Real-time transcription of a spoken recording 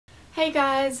Hey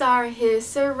guys, Zara here.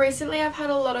 So recently I've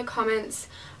had a lot of comments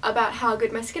about how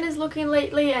good my skin is looking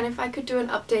lately and if I could do an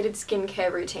updated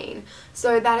skincare routine.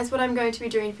 So that is what I'm going to be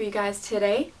doing for you guys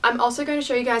today. I'm also going to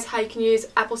show you guys how you can use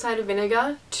apple cider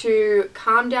vinegar to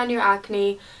calm down your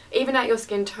acne, even out your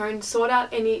skin tone, sort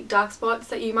out any dark spots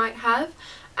that you might have.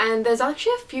 And there's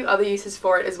actually a few other uses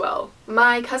for it as well.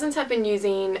 My cousins have been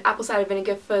using apple cider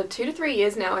vinegar for 2 to 3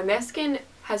 years now and their skin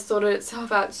has sorted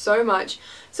itself out so much,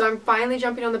 so I'm finally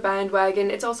jumping on the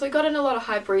bandwagon. It's also gotten a lot of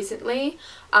hype recently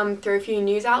through a few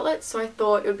news outlets, so I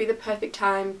thought it would be the perfect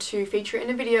time to feature it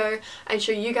in a video and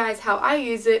show you guys how I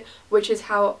use it, which is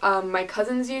how my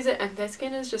cousins use it, and their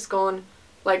skin has just gone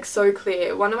like so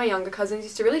clear. One of my younger cousins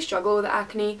used to really struggle with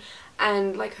acne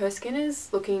and like her skin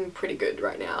is looking pretty good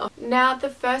right now. Now the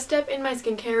first step in my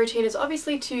skincare routine is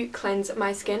obviously to cleanse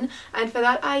my skin, and for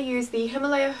that I use the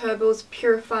Himalaya Herbals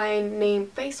Purifying Neem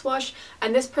face wash,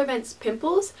 and this prevents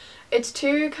pimples. It's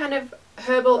two kind of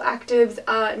herbal actives,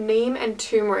 neem and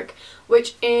turmeric,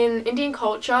 which in Indian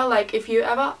culture, like if you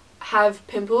ever have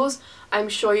pimples, I'm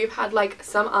sure you've had like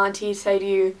some auntie say to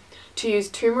you to use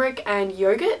turmeric and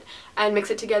yogurt and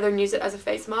mix it together and use it as a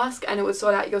face mask and it would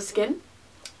sort out your skin.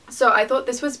 So I thought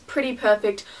this was pretty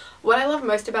perfect. What I love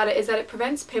most about it is that it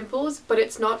prevents pimples, but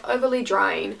it's not overly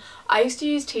drying. I used to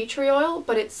use tea tree oil,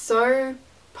 but it's so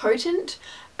potent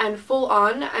and full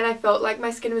on, and I felt like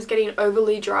my skin was getting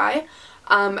overly dry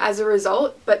as a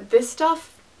result. But this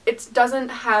stuff, it doesn't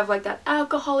have like that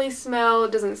alcohol-y smell,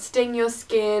 it doesn't sting your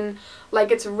skin,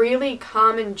 like it's really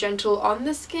calm and gentle on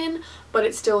the skin, but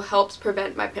it still helps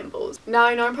prevent my pimples. Now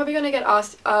I know I'm probably going to get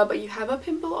asked, but you have a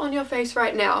pimple on your face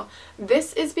right now.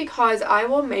 This is because I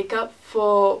wore makeup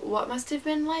for what must have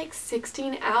been like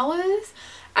 16 hours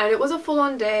and it was a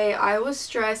full-on day. I was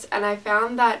stressed and I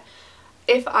found that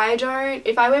if I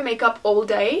wear makeup all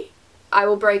day, I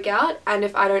will break out, and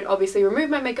if I don't obviously remove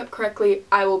my makeup correctly,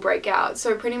 I will break out.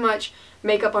 So pretty much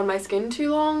makeup on my skin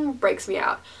too long breaks me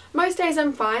out. Most days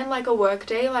I'm fine, like a work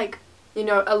day, like, you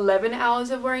know, 11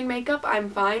 hours of wearing makeup, I'm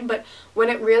fine, but when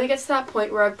it really gets to that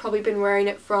point where I've probably been wearing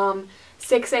it from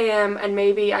 6 AM and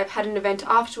maybe I've had an event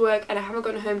after work and I haven't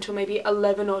gotten home till maybe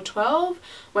 11 or 12,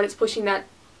 when it's pushing that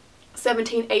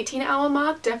 17-18 hour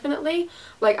mark, definitely,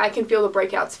 like I can feel the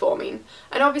breakouts forming.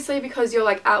 And obviously because you're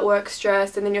like at work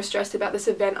stressed and then you're stressed about this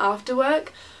event after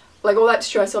work, like all that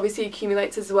stress obviously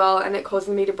accumulates as well and it causes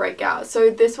me to break out. So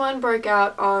this one broke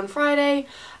out on Friday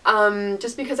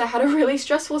just because I had a really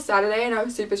stressful Saturday and I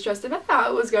was super stressed about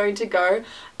how it was going to go,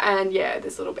 and yeah,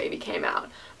 this little baby came out.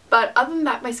 But other than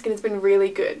that, my skin has been really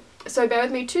good. So bear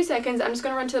with me 2 seconds, I'm just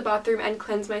going to run to the bathroom and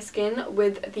cleanse my skin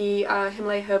with the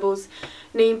Himalaya Herbals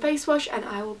Neem face wash, and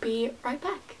I will be right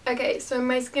back. Okay, so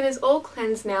my skin is all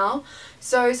cleansed now.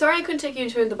 So sorry I couldn't take you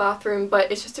into the bathroom,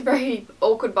 but it's just a very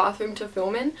awkward bathroom to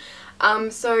film in.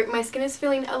 So my skin is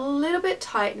feeling a little bit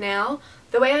tight now.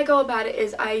 The way I go about it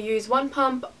is I use 1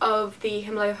 pump of the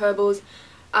Himalaya Herbals,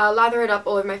 lather it up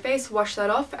all over my face, wash that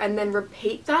off, and then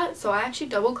repeat that. So I actually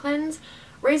double cleanse.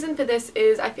 Reason for this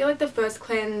is I feel like the first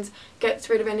cleanse gets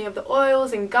rid of any of the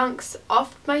oils and gunks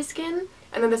off my skin,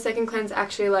 and then the second cleanse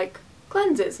actually like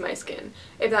cleanses my skin,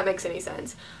 if that makes any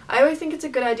sense. I always think it's a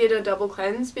good idea to double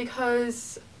cleanse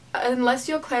because unless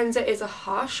your cleanser is a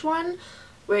harsh one,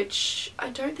 which I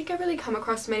don't think I've really come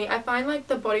across many. I find like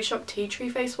the Body Shop tea tree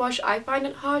face wash, I find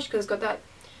it harsh because it's got that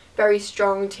very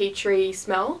strong tea tree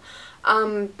smell.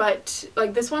 But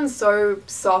like this one's so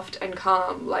soft and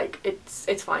calm, like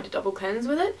it's fine to double cleanse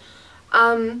with it.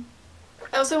 I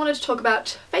also wanted to talk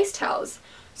about face towels.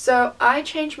 So I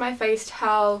change my face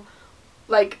towel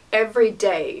like every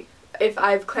day if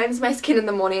I've cleansed my skin in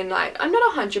the morning and night. I'm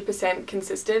not 100%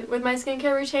 consistent with my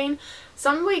skincare routine.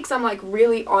 Some weeks I'm like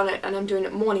really on it and I'm doing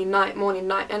it morning, night,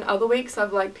 and other weeks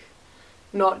I'm like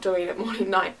not doing it morning,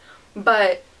 night.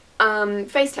 But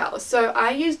face towels. So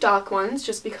I use dark ones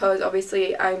just because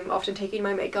obviously I'm often taking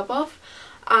my makeup off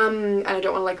and I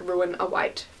don't want to like ruin a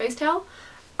white face towel.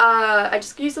 I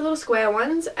just use the little square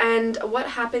ones, and what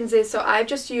happens is, so I've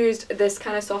just used this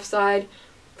kind of soft side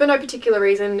for no particular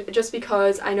reason, just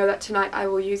because I know that tonight I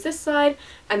will use this side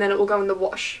and then it will go in the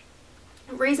wash.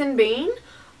 Reason being,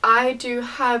 I do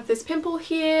have this pimple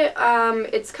here.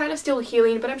 It's kind of still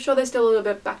healing, but I'm sure there's still a little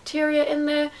bit of bacteria in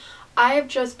there. I have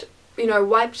just, you know,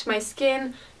 wiped my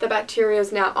skin. The bacteria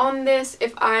is now on this.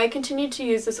 If I continued to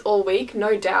use this all week,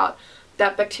 no doubt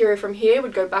that bacteria from here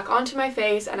would go back onto my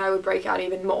face and I would break out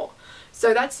even more.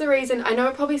 So that's the reason. I know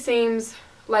it probably seems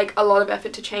like a lot of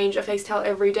effort to change a face towel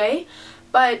every day,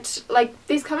 but like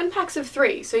these come in packs of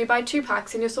 3, so you buy 2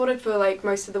 packs and you're sorted for like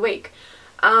most of the week.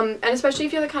 And especially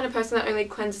if you're the kind of person that only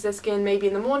cleanses their skin maybe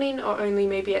in the morning or only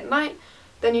maybe at night,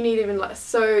 then you need even less.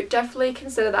 So definitely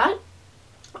consider that.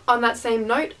 On that same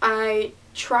note, I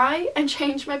try and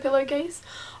change my pillowcase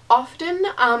often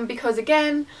because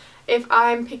again, if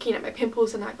I'm picking at my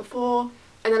pimples the night before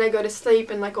and then I go to sleep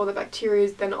and like all the bacteria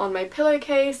is then on my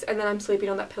pillowcase and then I'm sleeping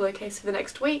on that pillowcase for the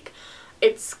next week,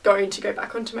 it's going to go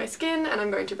back onto my skin and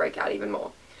I'm going to break out even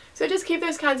more. So just keep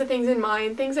those kinds of things in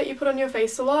mind. Things that you put on your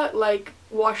face a lot, like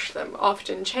wash them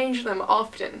often, change them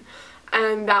often,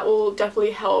 and that will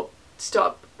definitely help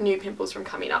stop new pimples from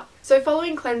coming up. So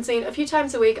following cleansing, a few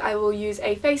times a week I will use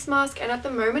a face mask, and at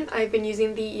the moment I've been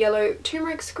using the YLLO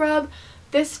turmeric scrub.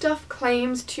 This stuff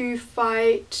claims to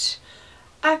fight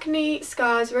acne,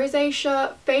 scars,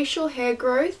 rosacea, facial hair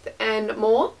growth and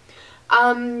more.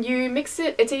 You mix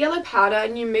it, it's a yellow powder,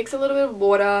 and you mix a little bit of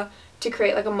water to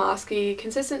create like a masky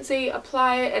consistency,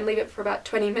 apply it and leave it for about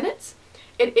 20 minutes.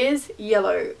 It is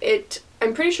yellow.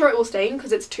 I'm pretty sure it will stain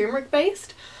because it's turmeric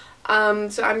based.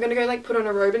 So I'm gonna go like put on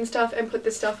a robe and stuff and put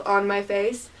this stuff on my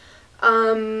face.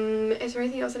 Is there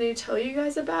anything else I need to tell you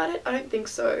guys about it? I don't think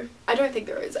so. I don't think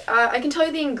there is. I can tell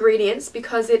you the ingredients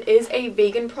because it is a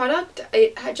vegan product.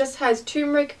 It just has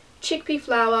turmeric, chickpea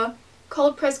flour,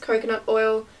 cold pressed coconut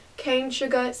oil, cane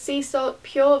sugar, sea salt,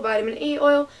 pure vitamin E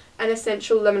oil, and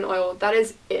essential lemon oil. That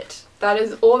is it. That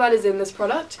is all that is in this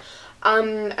product.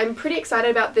 I'm pretty excited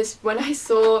about this. When I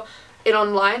saw it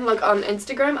online, like on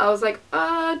Instagram, I was like,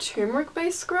 turmeric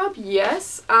based scrub?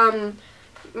 Yes.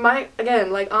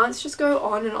 Again, like aunts just go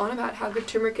on and on about how good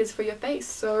turmeric is for your face,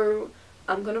 so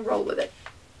I'm gonna roll with it.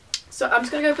 So I'm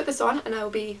just gonna go put this on and I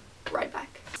will be right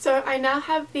back. So I now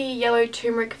have the YLLO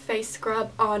turmeric face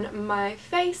scrub on my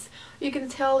face. You can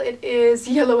tell it is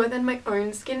yellower than my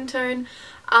own skin tone.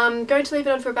 I'm going to leave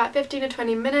it on for about 15 to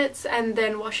 20 minutes and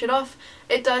then wash it off.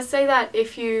 It does say that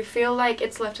if you feel like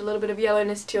it's left a little bit of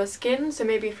yellowness to your skin, so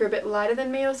maybe if you're a bit lighter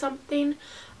than me or something,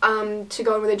 to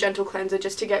go in with a gentle cleanser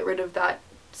just to get rid of that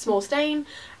small stain,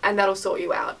 and that'll sort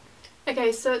you out.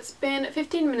 Okay, so it's been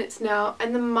 15 minutes now,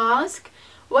 and the mask,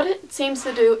 what it seems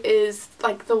to do is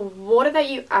like the water that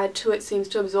you add to it seems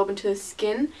to absorb into the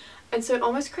skin, and so it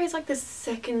almost creates like this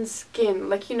second skin.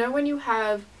 Like, you know when you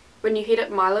heat up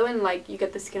Milo and like you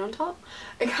get the skin on top?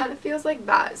 It kind of feels like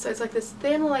that. So it's like this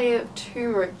thin layer of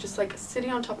turmeric just like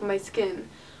sitting on top of my skin.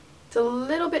 It's a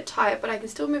little bit tight, but I can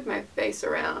still move my face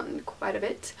around quite a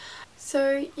bit.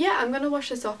 So yeah, I'm going to wash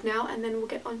this off now and then we'll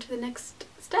get on to the next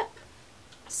step.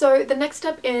 So the next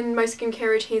step in most skincare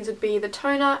routines would be the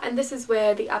toner, and this is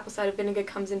where the apple cider vinegar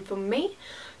comes in for me.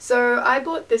 So I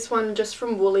bought this one just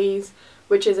from Woolies,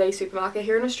 which is a supermarket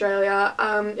here in Australia.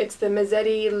 It's the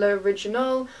Mazzetti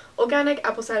L'Original Organic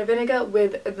Apple Cider Vinegar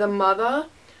with the mother.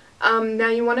 Now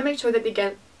you want to make sure that you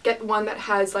get one that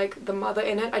has like the mother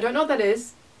in it. I don't know what that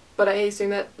is, but I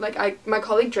assume that like my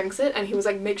colleague drinks it and he was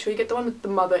like, make sure you get the one with the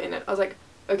mother in it. I was like,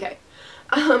 okay.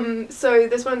 So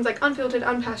this one's like unfiltered,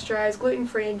 unpasteurized,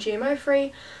 gluten-free and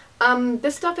GMO-free.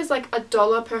 This stuff is like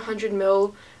 $1 per 100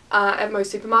 ml at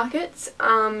most supermarkets.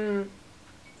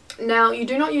 Now you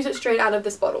do not use it straight out of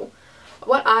this bottle.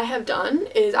 What I have done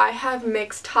is I have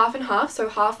mixed half and half, so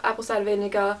half apple cider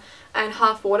vinegar and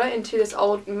half water into this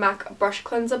old MAC brush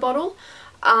cleanser bottle.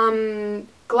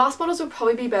 Glass bottles would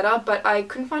probably be better, but I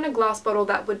couldn't find a glass bottle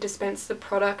that would dispense the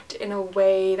product in a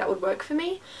way that would work for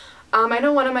me. I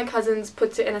know one of my cousins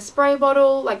puts it in a spray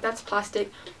bottle, like that's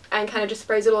plastic, and kind of just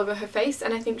sprays it all over her face,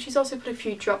 and I think she's also put a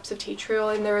few drops of tea tree oil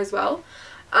in there as well.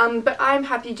 But I'm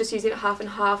happy just using it half and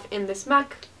half in this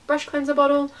MAC brush cleanser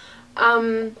bottle.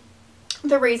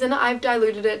 The reason I've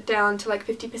diluted it down to like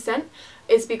 50%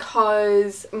 is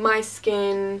because my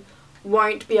skin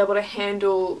won't be able to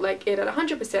handle like it at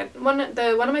 100%. One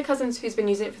of my cousins who's been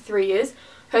using it for 3 years,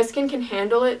 her skin can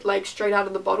handle it like straight out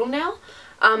of the bottle now.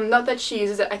 Not that she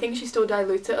uses it, I think she still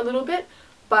dilutes it a little bit,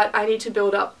 but I need to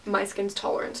build up my skin's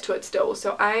tolerance to it still.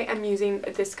 So I am using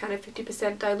this kind of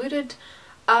 50% diluted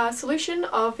solution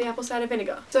of the apple cider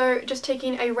vinegar. So just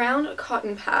taking a round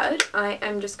cotton pad, I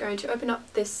am just going to open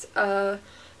up this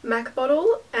MAC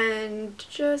bottle and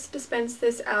just dispense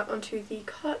this out onto the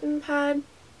cotton pad.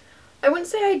 I wouldn't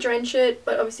say I drench it,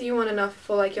 but obviously you want enough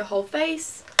for like your whole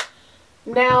face.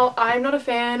 Now, I'm not a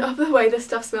fan of the way this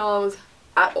stuff smells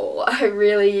at all. I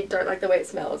really don't like the way it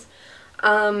smells.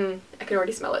 I can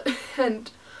already smell it,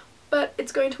 but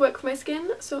it's going to work for my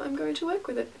skin, so I'm going to work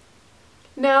with it.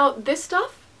 Now, this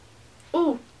stuff,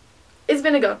 is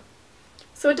vinegar.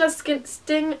 So it does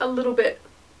sting a little bit.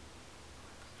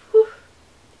 Whew.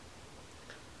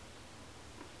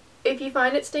 If you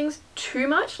find it stings too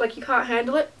much, like you can't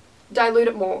handle it, dilute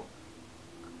it more.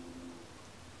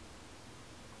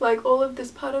 Like all of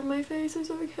this part of my face is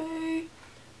okay.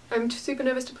 I'm super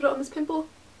nervous to put it on this pimple,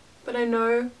 but I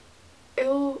know it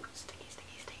will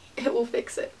it will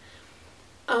fix it.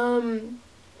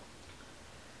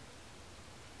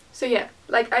 So yeah,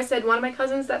 like I said, one of my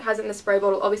cousins that has it in a spray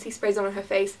bottle obviously sprays it on her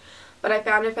face, but I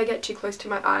found if I get too close to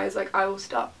my eyes, like I will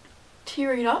start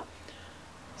tearing up.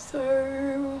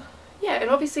 So yeah, and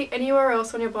obviously anywhere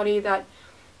else on your body that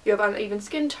you have uneven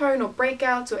skin tone or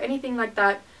breakouts or anything like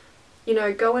that, you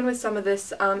know, go in with some of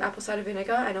this apple cider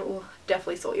vinegar and it will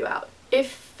definitely sort you out.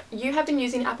 If you have been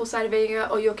using apple cider vinegar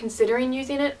or you're considering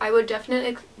using it, I would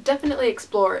definitely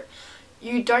explore it.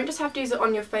 You don't just have to use it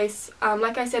on your face.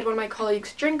 Like I said, one of my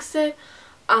colleagues drinks it.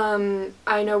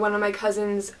 I know one of my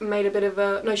cousins made a bit of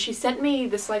a, no, she sent me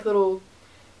this like little,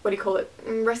 what do you call it,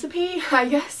 recipe, I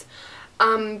guess,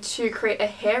 to create a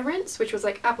hair rinse, which was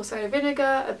like apple cider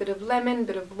vinegar, a bit of lemon, a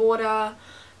bit of water,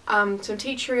 some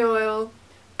tea tree oil,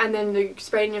 and then you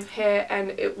spray it in your hair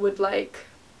and it would like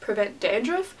prevent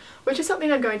dandruff, which is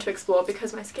something I'm going to explore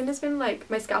because my skin has been like,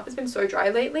 my scalp has been so dry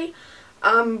lately.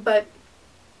 But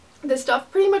this stuff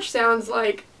pretty much sounds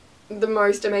like the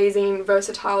most amazing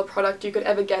versatile product you could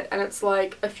ever get, and it's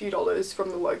like a few dollars from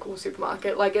the local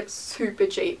supermarket. Like, it's super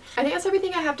cheap. I think that's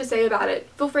everything I have to say about it.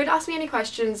 Feel free to ask me any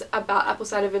questions about apple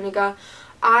cider vinegar.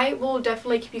 I will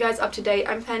definitely keep you guys up to date.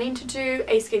 I'm planning to do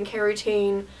a skincare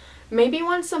routine maybe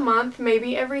once a month,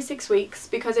 maybe every 6 weeks,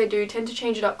 because I do tend to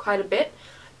change it up quite a bit.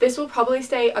 This will probably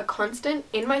stay a constant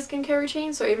in my skincare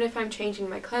routine, so even if I'm changing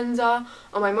my cleanser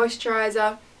or my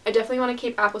moisturiser, I definitely want to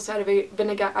keep apple cider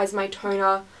vinegar as my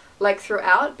toner like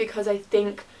throughout, because I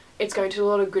think it's going to do a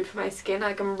lot of good for my skin.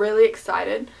 Like, I'm really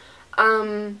excited.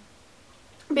 But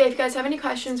yeah, if you guys have any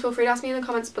questions, feel free to ask me in the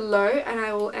comments below and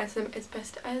I will answer them as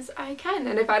best as I can.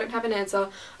 And if I don't have an answer,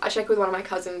 I'll check with one of my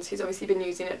cousins who's obviously been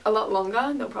using it a lot longer,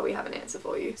 and they'll probably have an answer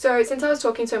for you. So since I was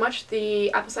talking so much,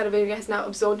 the apple cider vinegar has now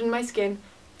absorbed in my skin.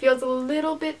 Feels a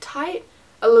little bit tight.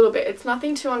 A little bit. It's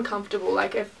nothing too uncomfortable.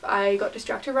 Like, if I got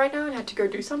distracted right now and had to go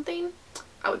do something,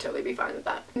 I would totally be fine with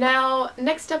that. Now,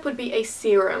 next step would be a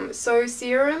serum. So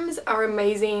serums are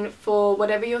amazing for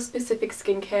whatever your specific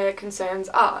skincare concerns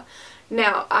are.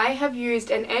 Now, I have used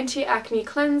an anti-acne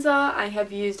cleanser, I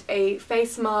have used a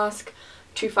face mask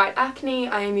to fight acne,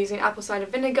 I am using apple cider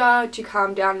vinegar to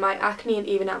calm down my acne and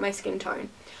even out my skin tone.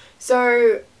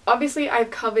 So obviously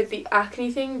I've covered the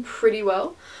acne thing pretty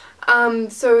well.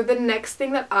 So the next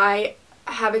thing that I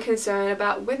have a concern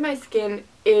about with my skin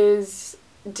is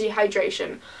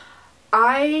dehydration.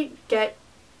 I get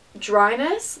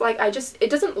dryness, like it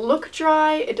doesn't look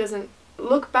dry, it doesn't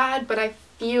look bad, but I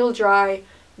feel dry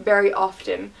very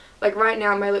often. Like right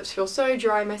now my lips feel so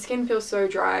dry, my skin feels so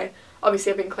dry.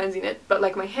 Obviously I've been cleansing it, but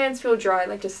like my hands feel dry,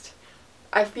 like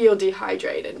I feel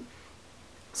dehydrated.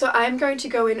 So I'm going to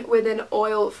go in with an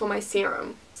oil for my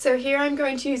serum. So here I'm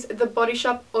going to use the Body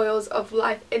Shop Oils of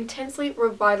Life Intensely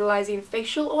Revitalizing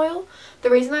Facial Oil. The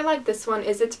reason I like this one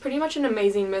is it's pretty much an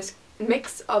amazing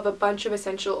mix of a bunch of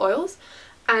essential oils,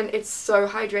 and it's so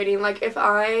hydrating. Like, if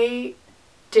I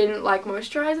didn't like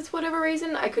moisturizers for whatever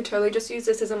reason, I could totally just use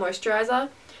this as a moisturizer.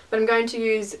 But I'm going to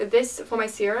use this for my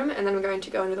serum, and then I'm going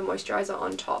to go into the moisturizer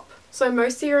on top. So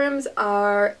most serums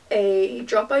are a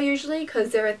dropper usually, because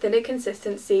they're a thinner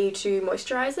consistency to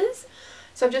moisturizers.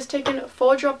 So I've just taken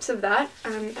 4 drops of that,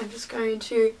 and I'm just going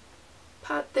to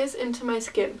pat this into my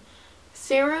skin.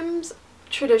 Serums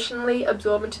traditionally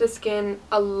absorb into the skin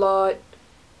a lot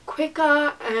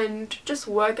quicker and just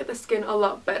work at the skin a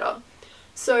lot better.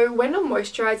 So when a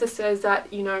moisturizer says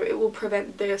that, you know, it will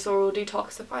prevent this or will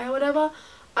detoxify or whatever,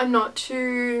 I'm not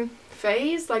too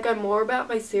phased. Like, I'm more about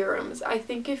my serums. I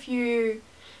think if you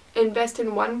invest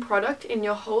in one product in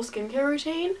your whole skincare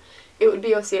routine, it would be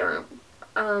your serum.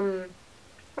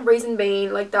 Reason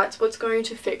being, like, that's what's going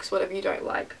to fix whatever you don't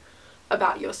like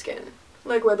about your skin.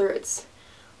 Like, whether it's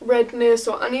redness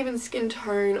or uneven skin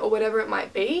tone or whatever it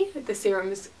might be, the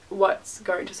serum is what's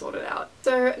going to sort it out.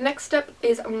 So next step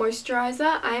is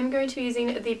moisturizer. I am going to be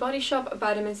using the Body Shop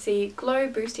Vitamin C Glow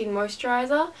Boosting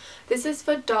Moisturizer. This is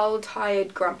for dull,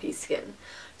 tired, grumpy skin.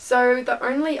 So the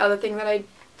only other thing that I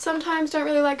sometimes don't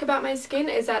really like about my skin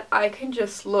is that I can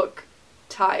just look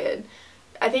tired.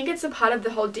 I think it's a part of the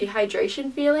whole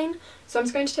dehydration feeling. So I'm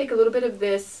just going to take a little bit of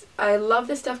this. I love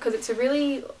this stuff because it's a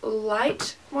really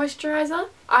light moisturizer.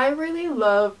 I really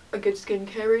love a good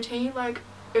skincare routine. Like,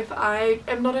 if I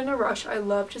am not in a rush, I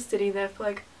love just sitting there for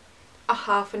like a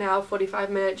half an hour,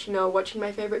 45 minutes, you know, watching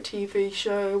my favourite TV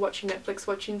show, watching Netflix,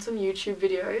 watching some YouTube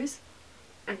videos,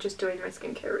 and just doing my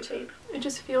skincare routine. It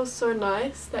just feels so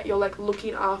nice that you're like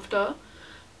looking after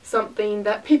something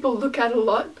that people look at a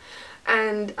lot.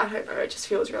 And I don't know, it just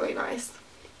feels really nice.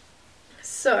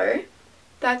 So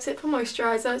that's it for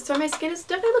moisturizer. So my skin is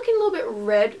definitely looking a little bit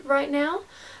red right now.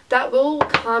 That will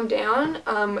calm down.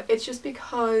 It's just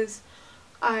because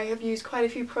I have used quite a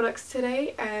few products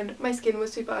today and my skin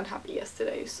was super unhappy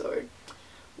yesterday, so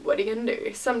what are you gonna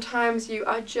do? Sometimes you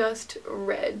are just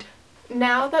red.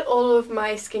 Now that all of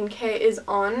my skincare is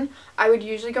on, I would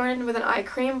usually go in with an eye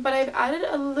cream, but I've added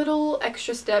a little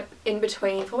extra step in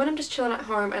between for when I'm just chilling at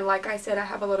home and like I said, I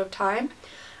have a lot of time.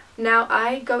 Now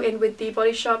I go in with the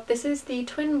Body Shop. This is the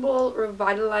Twin Ball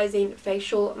Revitalising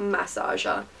Facial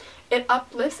Massager. It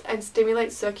uplifts and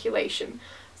stimulates circulation.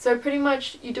 So pretty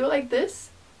much you do it like this,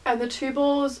 and the two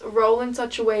balls roll in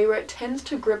such a way where it tends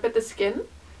to grip at the skin.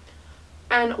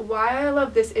 And why I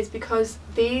love this is because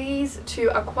these two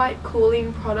are quite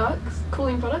cooling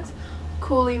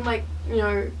like, you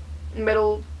know,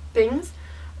 metal things.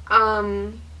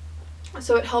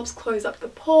 So it helps close up the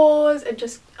pores and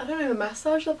just, I don't know,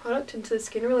 massage the product into the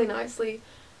skin really nicely.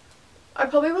 I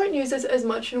probably won't use this as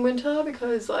much in winter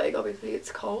because like obviously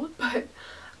it's cold, but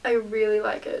I really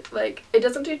like it. Like, it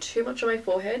doesn't do too much on my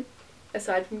forehead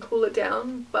aside from cool it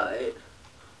down, but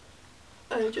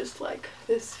I just like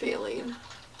this feeling.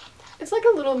 It's like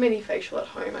a little mini facial at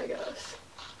home, I guess.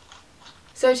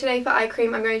 So today for eye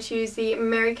cream, I'm going to use the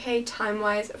Mary Kay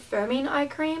Timewise Firming Eye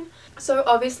Cream. So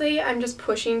obviously I'm just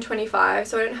pushing 25,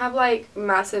 so I don't have like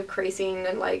massive creasing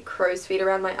and like crow's feet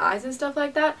around my eyes and stuff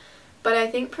like that. But I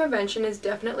think prevention is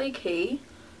definitely key.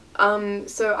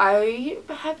 So I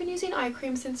have been using eye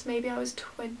cream since maybe I was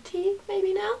 20,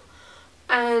 maybe now.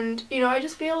 And, you know, I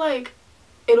just feel like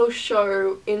it'll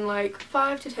show in like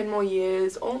 5 to 10 more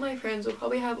years. All my friends will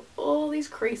probably have all these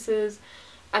creases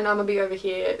and I'm gonna be over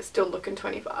here still looking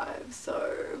 25.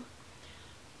 So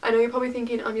I know you're probably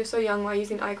thinking, you're so young, why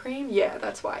using eye cream? Yeah,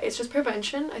 that's why. It's just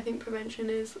prevention. I think prevention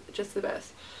is just the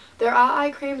best. There are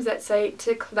eye creams that say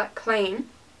that claim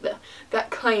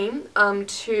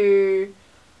to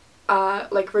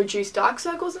like reduce dark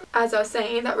circles, as I was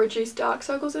saying, that reduce dark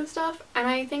circles and stuff, and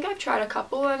I think I've tried a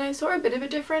couple and I saw a bit of a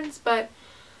difference, but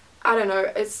I don't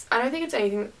know, I don't think it's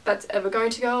anything that's ever going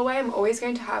to go away. I'm always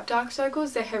going to have dark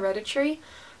circles, they're hereditary,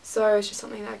 so it's just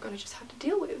something that I'm going to just have to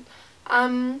deal with.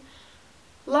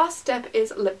 Last step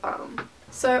is lip balm.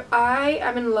 So I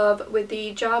am in love with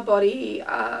the Jar Body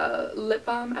lip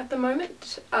balm at the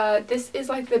moment. This is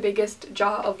like the biggest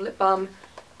jar of lip balm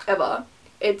ever.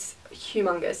 It's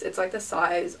humongous. It's like the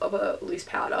size of a loose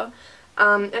powder.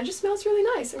 And it just smells really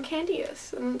nice and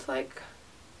candy-ish. And it's like,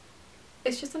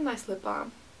 it's just a nice lip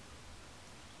balm.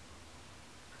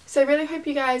 So I really hope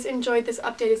you guys enjoyed this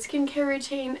updated skincare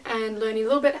routine and learning a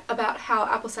little bit about how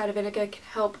apple cider vinegar can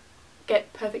help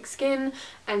get perfect skin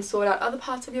and sort out other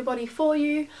parts of your body for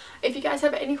you. If you guys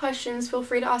have any questions, feel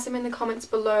free to ask them in the comments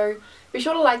below. Be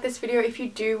sure to like this video if you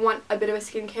do want a bit of a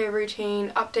skincare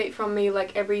routine update from me,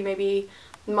 like every maybe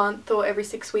month or every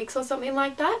 6 weeks or something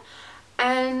like that.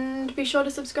 And be sure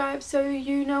to subscribe so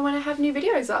you know when I have new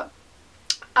videos up.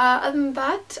 Other than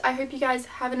that, I hope you guys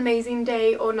have an amazing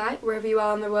day or night wherever you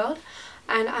are in the world,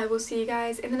 and I will see you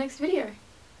guys in the next video.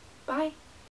 Bye!